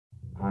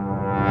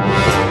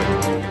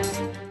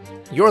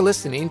You're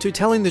listening to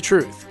Telling the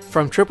Truth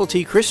from Triple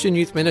T Christian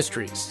Youth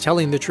Ministries,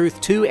 telling the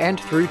truth to and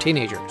through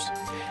teenagers.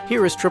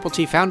 Here is Triple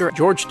T founder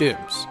George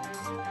Dooms.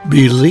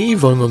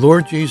 Believe on the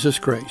Lord Jesus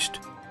Christ.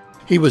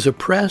 He was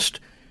oppressed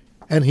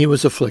and he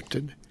was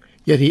afflicted,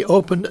 yet he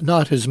opened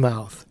not his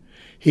mouth.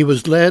 He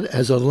was led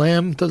as a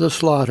lamb to the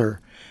slaughter,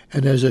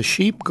 and as a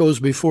sheep goes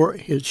before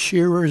its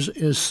shearers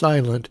is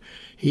silent,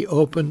 he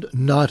opened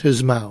not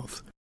his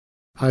mouth.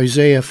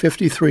 Isaiah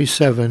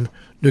 53:7,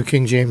 New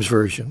King James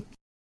Version.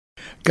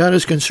 God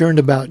is concerned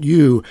about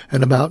you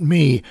and about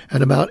me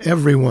and about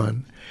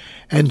everyone,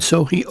 and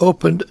so he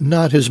opened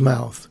not his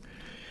mouth.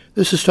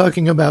 This is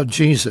talking about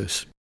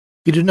Jesus.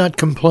 He did not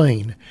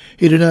complain.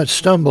 He did not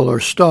stumble or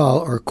stall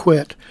or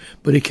quit,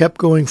 but he kept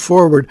going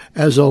forward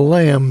as a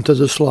lamb to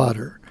the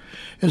slaughter.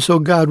 And so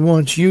God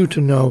wants you to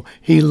know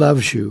he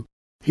loves you.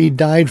 He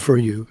died for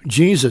you.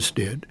 Jesus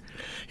did.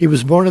 He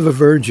was born of a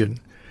virgin.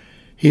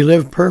 He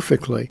lived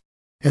perfectly,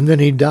 and then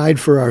he died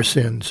for our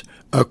sins,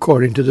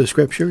 according to the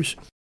Scriptures.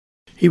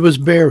 He was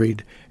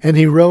buried, and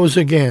he rose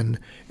again,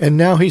 and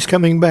now he's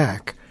coming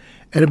back,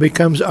 and it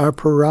becomes our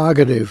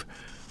prerogative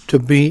to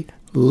be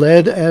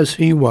led as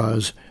he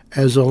was,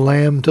 as a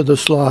lamb to the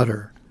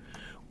slaughter.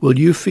 Will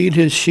you feed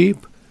his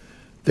sheep?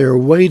 They're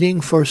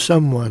waiting for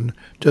someone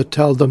to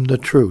tell them the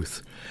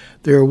truth.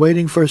 They're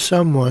waiting for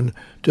someone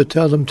to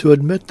tell them to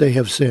admit they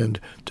have sinned,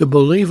 to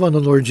believe on the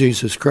Lord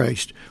Jesus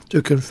Christ,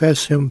 to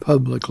confess him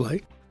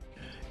publicly.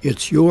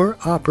 It's your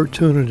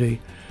opportunity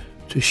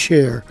to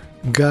share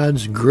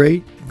God's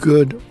great,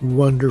 good,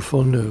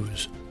 wonderful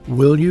news.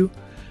 Will you?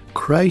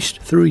 Christ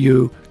through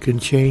you can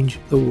change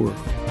the world.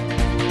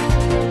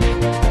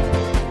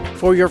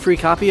 For your free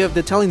copy of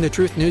the Telling the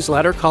Truth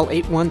newsletter, call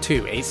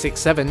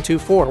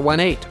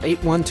 812-867-2418,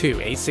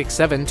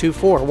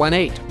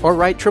 812-867-2418, or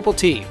write Triple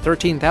T,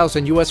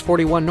 13,000 U.S.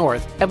 41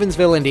 North,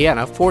 Evansville,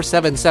 Indiana,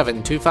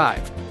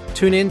 47725.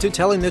 Tune in to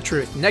Telling the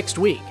Truth next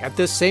week at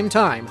this same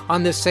time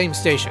on this same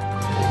station.